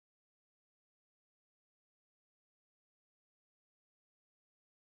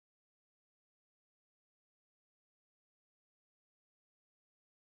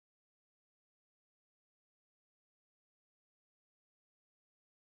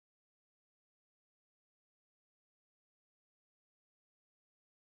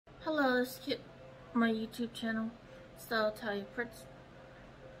Hello, this is my YouTube channel, Style Italian Prince,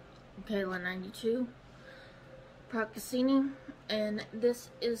 Kayla92, Practicini, and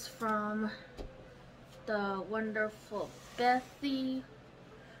this is from the wonderful Bethy.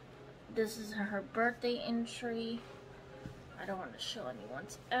 This is her birthday entry. I don't want to show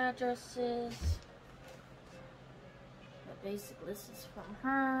anyone's addresses, but basically this is from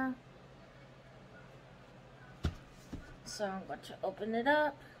her. So I'm going to open it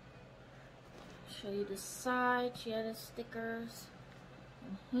up. Show you the side. She had stickers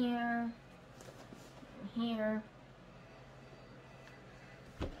in here, and here.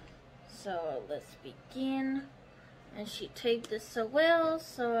 So let's begin. And she taped this so well,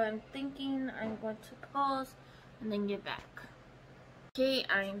 so I'm thinking I'm going to pause and then get back. Okay,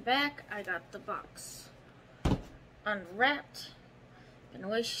 I'm back. I got the box unwrapped. And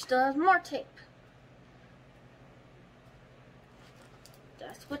wait, she still has more tape.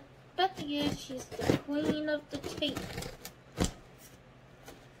 That's what Bethy is. She's the queen of the tape.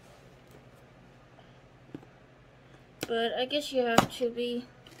 But I guess you have to be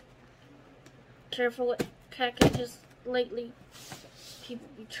careful with packages lately. People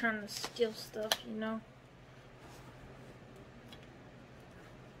be trying to steal stuff, you know.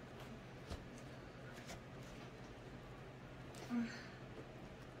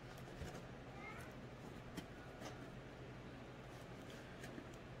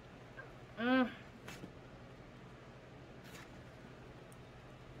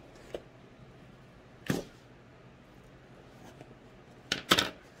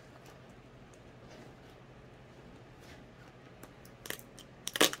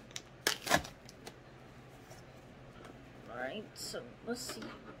 Alright, so let's see.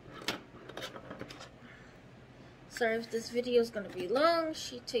 Sorry if this video is going to be long.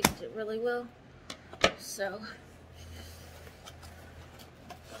 She taped it really well. So,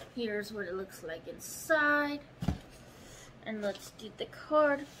 here's what it looks like inside. And let's do the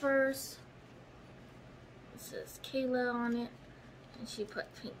card first. It says Kayla on it. And she put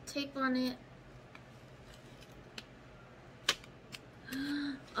pink tape on it.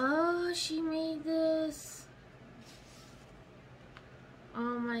 Oh, she made this.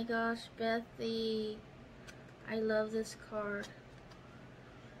 Oh my gosh, Bethy. I love this card.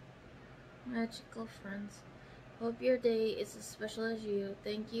 Magical friends. Hope your day is as special as you.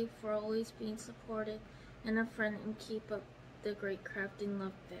 Thank you for always being supportive and a friend, and keep up the great crafting.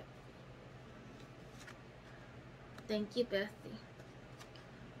 Love, Bethy. Thank you, Bethy.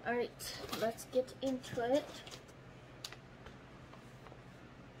 Alright, let's get into it.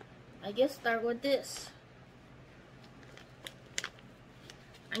 I guess start with this.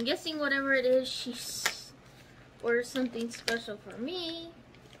 I'm guessing whatever it is, she's ordered something special for me.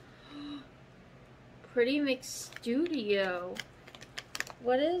 Pretty Mix Studio.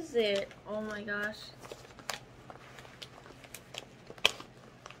 What is it? Oh my gosh.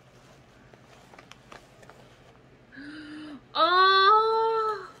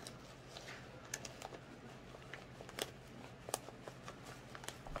 Oh!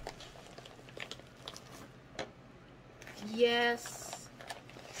 Yes.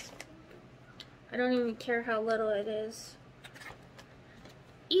 I don't even care how little it is.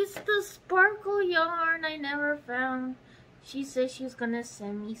 It's the sparkle yarn I never found. She said she was gonna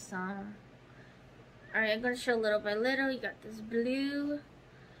send me some. Alright, I'm gonna show little by little. You got this blue,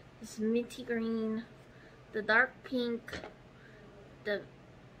 this minty green, the dark pink, the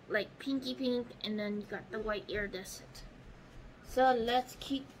like pinky pink, and then you got the white iridescent. So let's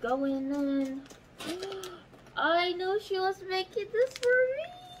keep going on. I know she was making this for me.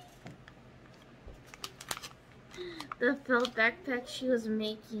 The felt backpack she was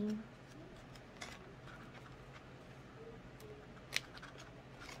making.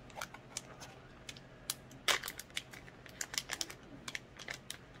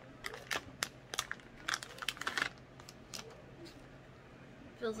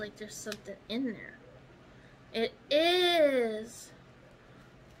 Feels like there's something in there. It is!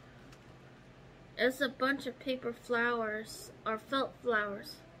 It's a bunch of paper flowers, or felt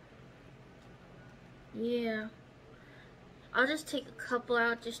flowers. Yeah. I'll just take a couple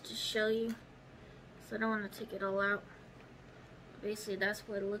out just to show you. So I don't want to take it all out. Basically, that's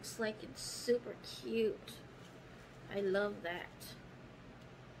what it looks like. It's super cute. I love that.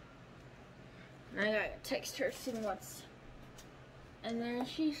 And I gotta text her, see what's. And then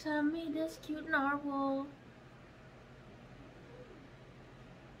she sent me this cute narwhal.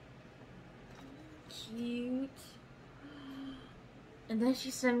 Cute. And then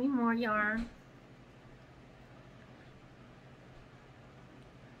she sent me more yarn.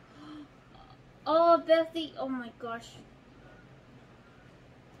 Oh, Bethy. Oh my gosh.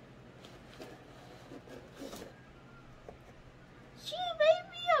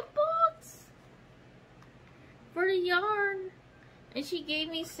 yarn. And she gave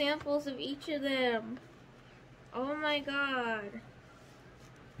me samples of each of them. Oh my god.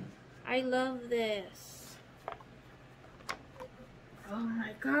 I love this. Oh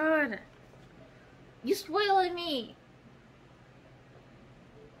my god. You spoiling me.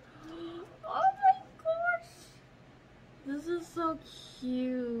 Oh my gosh. This is so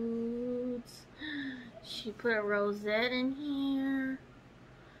cute. She put a rosette in here.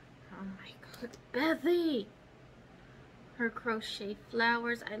 Oh my god. Bethy. Her crochet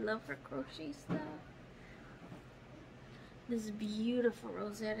flowers. I love her crochet stuff. This beautiful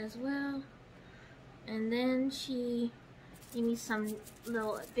rosette as well. And then she gave me some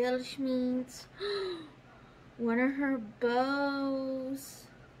little embellishments. One of her bows.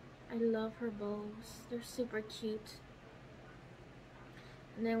 I love her bows. They're super cute.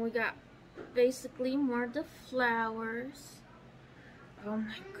 And then we got basically more of the flowers. Oh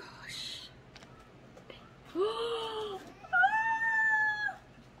my gosh.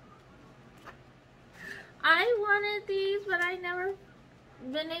 I wanted these, but I never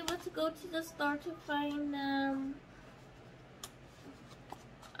been able to go to the store to find them.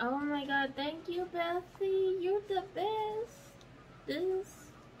 Oh my god, thank you, Bethy. You're the best.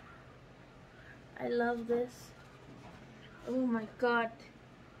 I love this. Oh my god.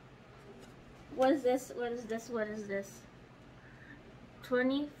 What is this? What is this? What is this?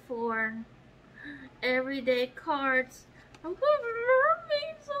 24 everyday cards. I'm putting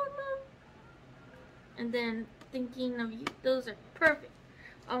mermaids on them. And then thinking of you. Those are perfect.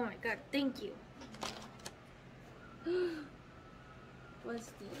 Oh my god, thank you.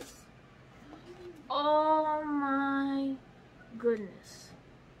 What's this? Oh my goodness.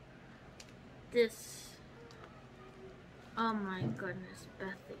 This. Oh my goodness,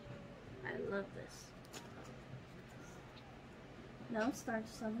 Bethy. I love this. Now start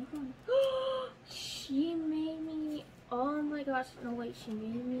something. She made me. Oh my gosh. No, wait. She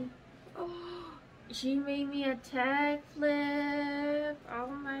made me. Oh, she made me a tag flip. Oh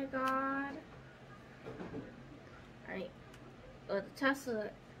my god. Alright. Oh, the tassel.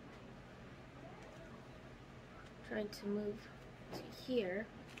 Trying to move to here.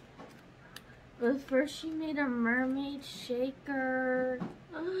 But first she made a mermaid shaker.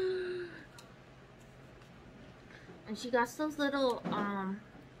 And she got those little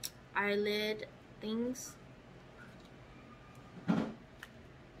eyelid things.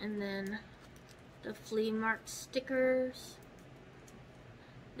 And then the flea mark stickers.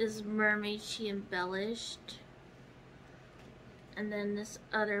 This mermaid she embellished. And then this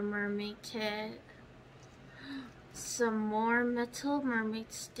other mermaid tag. Some more metal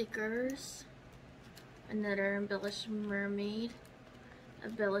mermaid stickers. Another embellished mermaid.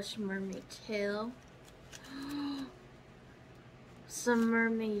 Embellished mermaid tail. Some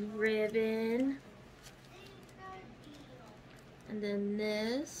mermaid ribbon. And then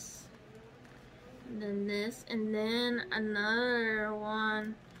this. And then this. And then another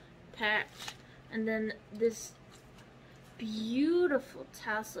one patch. And then this beautiful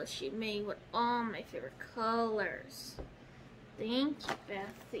tassel she made with all my favorite colors. Thank you,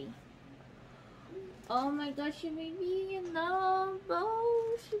 Bethy. Oh my gosh, she made me a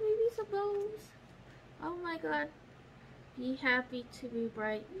bows. She made me some bows. Oh my god. Be happy to be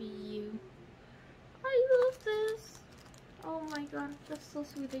bright, be you. I love this. Oh my god, that's so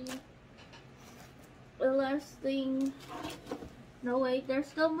sweet of you. The last thing. No, wait, there's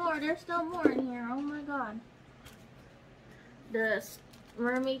still more. There's still more in here. Oh my god. The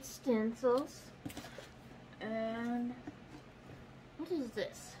mermaid stencils. And what is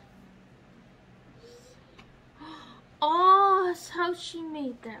this? Oh, that's how she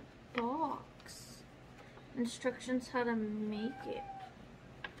made that box. Instructions how to make it.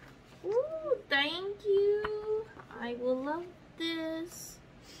 Ooh, thank you. I will love this.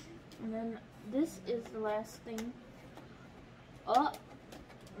 And then this is the last thing. Oh,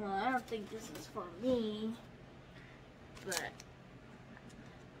 well, I don't think this is for me. But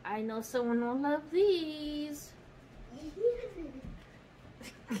I know someone will love these.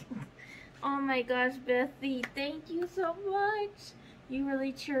 Oh my gosh, Bethy, thank you so much. You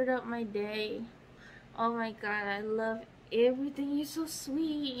really cheered up my day. Oh my god, I love everything. You're so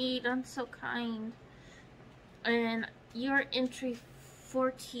sweet and so kind. And your entry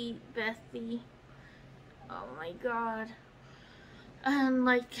 40, Bethy. Oh my god. And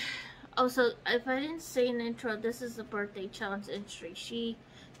like, also, if I didn't say in the intro, this is the birthday challenge entry. She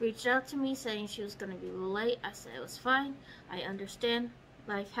reached out to me saying she was going to be late. I said it was fine. I understand.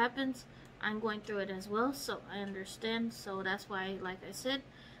 Life happens. I'm going through it as well, so I understand. So that's why, like I said,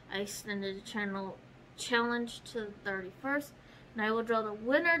 I extended the channel challenge to the 31st. And I will draw the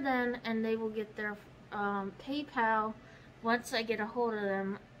winner then, and they will get their PayPal once I get a hold of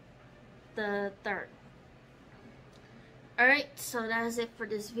them the 3rd. Alright, so that is it for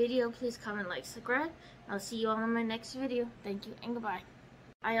this video. Please comment, like, subscribe. I'll see you all in my next video. Thank you and goodbye.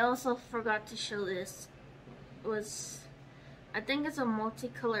 I also forgot to show this. I think it's a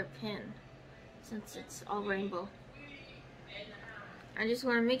multicolored pin since it's all rainbow. I just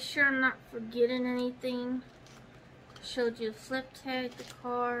want to make sure I'm not forgetting anything. Showed you the flip tag, the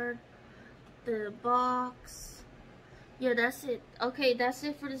card, the box. Yeah, that's it. Okay, that's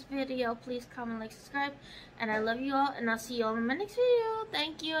it for this video. Please comment, like, subscribe. And I love you all, and I'll see you all in my next video.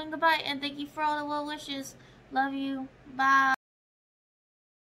 Thank you and goodbye. And thank you for all the well wishes. Love you. Bye.